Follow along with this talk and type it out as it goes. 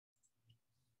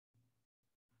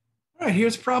All right,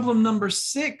 here's problem number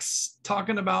 6,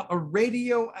 talking about a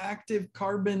radioactive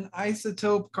carbon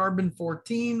isotope,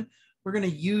 carbon-14. We're going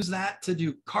to use that to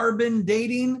do carbon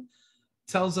dating.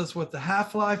 Tells us what the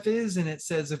half-life is, and it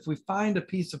says if we find a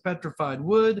piece of petrified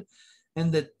wood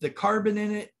and that the carbon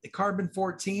in it, the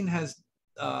carbon-14 has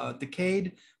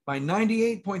decayed by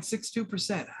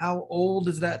 98.62%, how old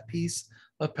is that piece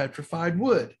of petrified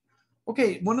wood?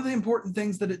 Okay, one of the important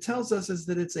things that it tells us is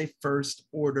that it's a first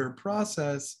order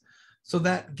process. So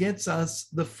that gets us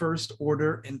the first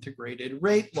order integrated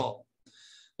rate law.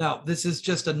 Now, this is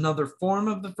just another form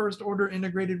of the first order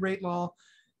integrated rate law.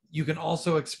 You can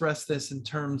also express this in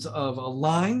terms of a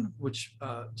line, which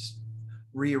just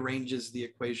rearranges the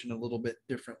equation a little bit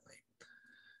differently.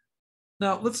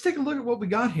 Now, let's take a look at what we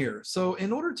got here. So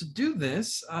in order to do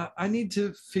this, I need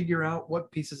to figure out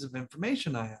what pieces of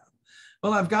information I have.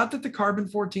 Well, I've got that the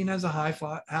carbon-14 has a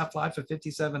half-life of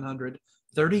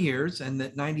 5,730 years and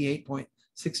that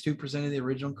 98.62% of the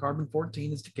original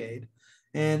carbon-14 is decayed.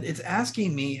 And it's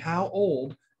asking me how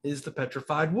old is the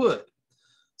petrified wood.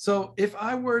 So if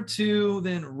I were to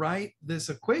then write this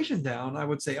equation down, I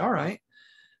would say, all right,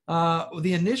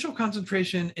 the initial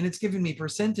concentration, and it's giving me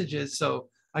percentages, so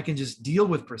I can just deal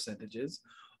with percentages.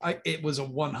 It was a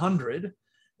 100.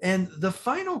 And the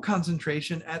final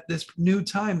concentration at this new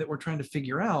time that we're trying to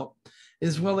figure out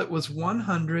is, well, it was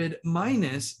 100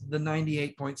 minus the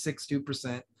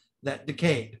 98.62% that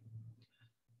decayed.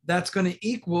 That's going to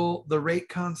equal the rate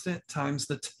constant times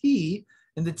the T,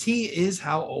 and the T is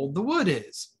how old the wood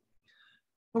is.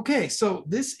 Okay, so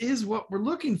this is what we're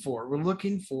looking for. We're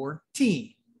looking for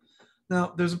T.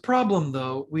 Now, there's a problem,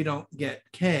 though. We don't get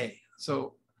K.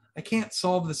 So I can't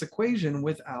solve this equation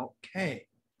without K.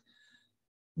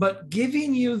 But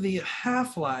giving you the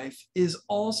half-life is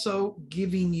also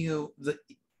giving you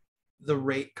the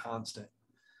rate constant.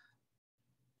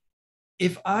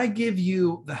 If I give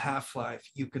you the half-life,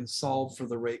 you can solve for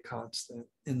the rate constant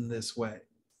in this way.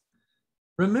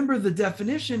 Remember, the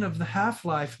definition of the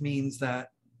half-life means that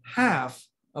half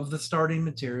of the starting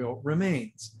material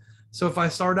remains. So if I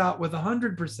start out with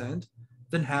 100%,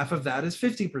 then half of that is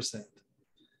 50%.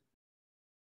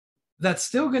 That's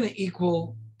still going to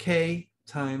equal K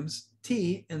times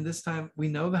T, and this time we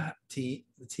know the T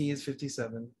is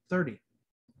 5730.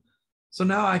 So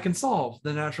now I can solve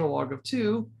the natural log of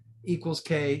 2 equals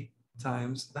K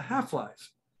times the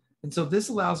half-life. And so this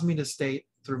allows me to state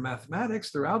through mathematics,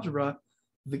 through algebra,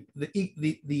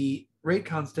 the rate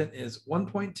constant is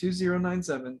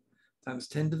 1.2097 times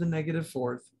 10 to the negative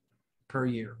fourth per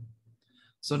year.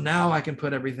 So now I can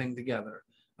put everything together.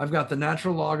 I've got the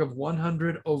natural log of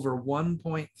 100 over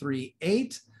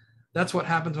 1.38. That's what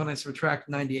happens when I subtract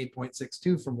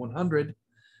 98.62 from 100.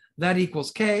 That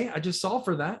equals K. I just solved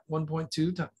for that,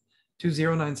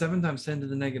 1.2097 times 10 to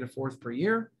the negative fourth per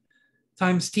year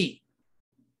times T.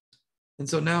 And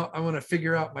so now I want to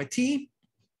figure out my T.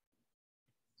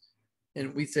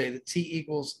 And we say that T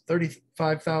equals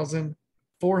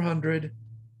 35,400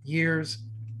 years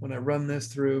when I run this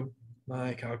through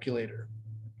my calculator.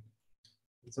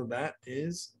 So that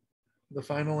is the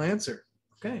final answer.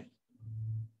 Okay.